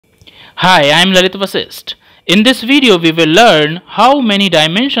Hi, I am Lalit Vasist. In this video, we will learn how many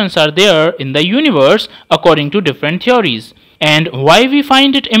dimensions are there in the universe according to different theories and why we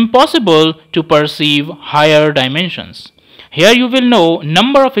find it impossible to perceive higher dimensions. Here you will know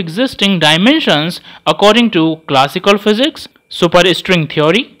number of existing dimensions according to classical physics, superstring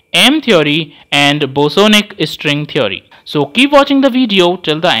theory, M theory and bosonic string theory. So keep watching the video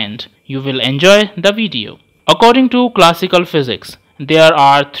till the end. You will enjoy the video. According to classical physics, there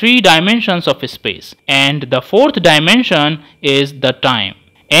are three dimensions of space and the fourth dimension is the time.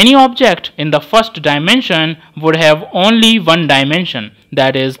 Any object in the first dimension would have only one dimension,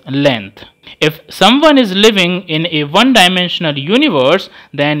 that is length. If someone is living in a one-dimensional universe,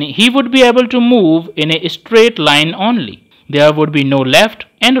 then he would be able to move in a straight line only. There would be no left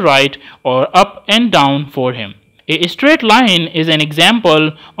and right or up and down for him. A straight line is an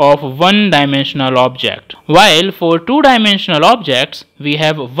example of one-dimensional object, while for two-dimensional objects, we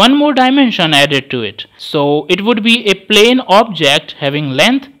have one more dimension added to it. So it would be a plane object having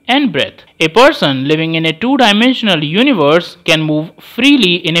length and breadth. A person living in a two-dimensional universe can move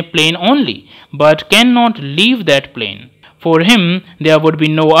freely in a plane only, but cannot leave that plane. For him, there would be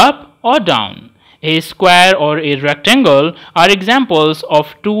no up or down. A square or a rectangle are examples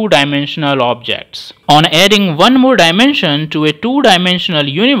of two-dimensional objects. On adding one more dimension to a two-dimensional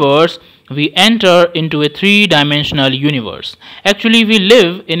universe, we enter into a three-dimensional universe. Actually, we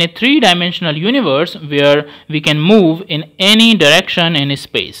live in a three-dimensional universe where we can move in any direction in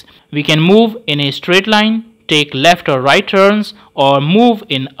space. We can move in a straight line, take left or right turns, or move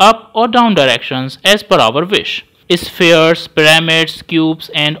in up or down directions as per our wish. Spheres, pyramids, cubes,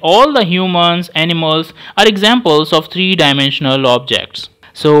 and all the humans, animals are examples of three-dimensional objects.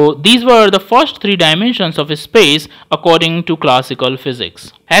 So these were the first three dimensions of space according to classical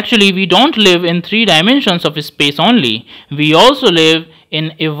physics. Actually, we don't live in three dimensions of space only. We also live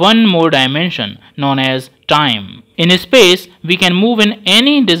in a one more dimension known as time. In space, we can move in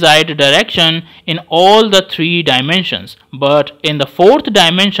any desired direction in all the three dimensions. But in the fourth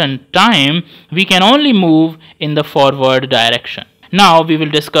dimension, time, we can only move in the forward direction. Now we will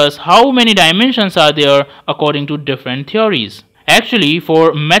discuss how many dimensions are there according to different theories. Actually,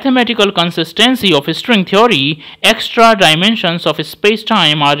 for mathematical consistency of string theory, extra dimensions of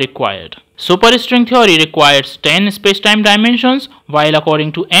space-time are required. Superstring theory requires 10 space-time dimensions, while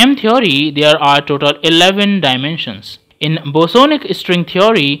according to M theory, there are total 11 dimensions. In bosonic string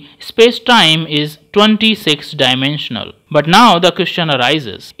theory, space-time is 26-dimensional. But now the question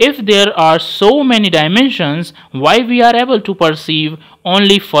arises, if there are so many dimensions, why we are able to perceive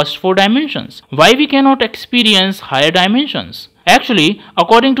only first four dimensions? Why we cannot experience higher dimensions? Actually,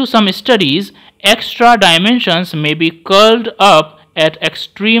 according to some studies, extra dimensions may be curled up at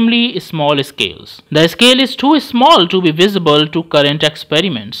extremely small scales. The scale is too small to be visible to current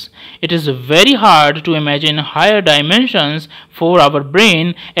experiments. It is very hard to imagine higher dimensions for our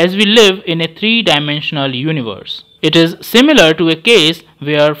brain as we live in a three-dimensional universe. It is similar to a case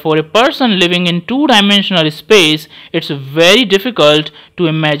where for a person living in two-dimensional space, it's very difficult to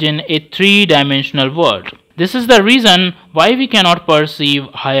imagine a three-dimensional world. This is the reason why we cannot perceive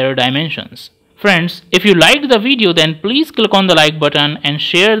higher dimensions. Friends, if you liked the video, then please click on the like button and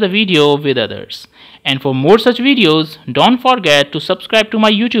share the video with others. And for more such videos, don't forget to subscribe to my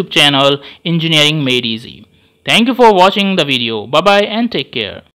YouTube channel, Engineering Made Easy. Thank you for watching the video. Bye bye and take care.